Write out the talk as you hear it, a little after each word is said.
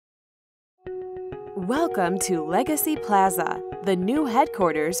Welcome to Legacy Plaza, the new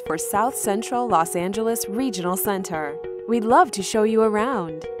headquarters for South Central Los Angeles Regional Center. We'd love to show you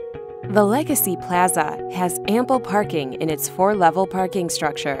around. The Legacy Plaza has ample parking in its 4-level parking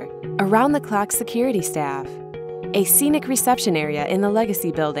structure, around-the-clock security staff, a scenic reception area in the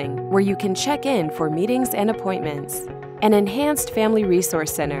Legacy building where you can check in for meetings and appointments, an enhanced family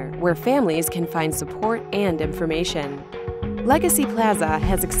resource center where families can find support and information. Legacy Plaza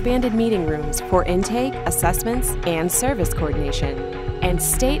has expanded meeting rooms for intake, assessments, and service coordination, and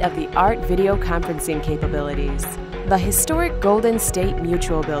state-of-the-art video conferencing capabilities. The historic Golden State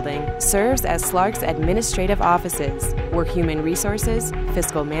Mutual Building serves as SCLARC's administrative offices, where human resources,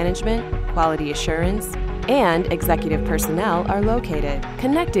 fiscal management, quality assurance, and executive personnel are located.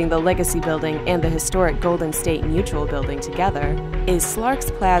 Connecting the Legacy Building and the historic Golden State Mutual Building together is SCLARC's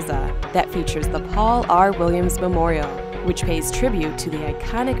Plaza that features the Paul R. Williams Memorial, which pays tribute to the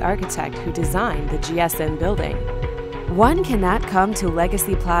iconic architect who designed the GSM building. One cannot come to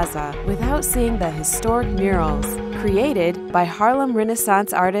Legacy Plaza without seeing the historic murals created by Harlem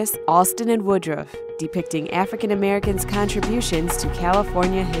Renaissance artist Alston and Woodruff, depicting African Americans' contributions to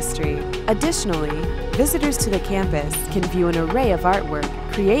California history. Additionally, visitors to the campus can view an array of artwork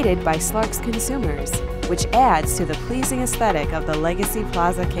created by SCLARC's consumers, which adds to the pleasing aesthetic of the Legacy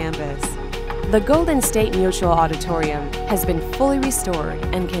Plaza campus. The Golden State Mutual Auditorium has been fully restored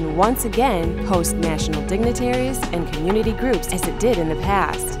and can once again host national dignitaries and community groups as it did in the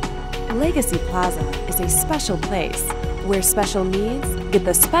past. Legacy Plaza is a special place where special needs get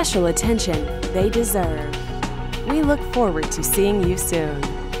the special attention they deserve. We look forward to seeing you soon.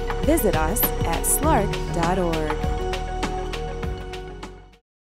 Visit us at SCLARC.org.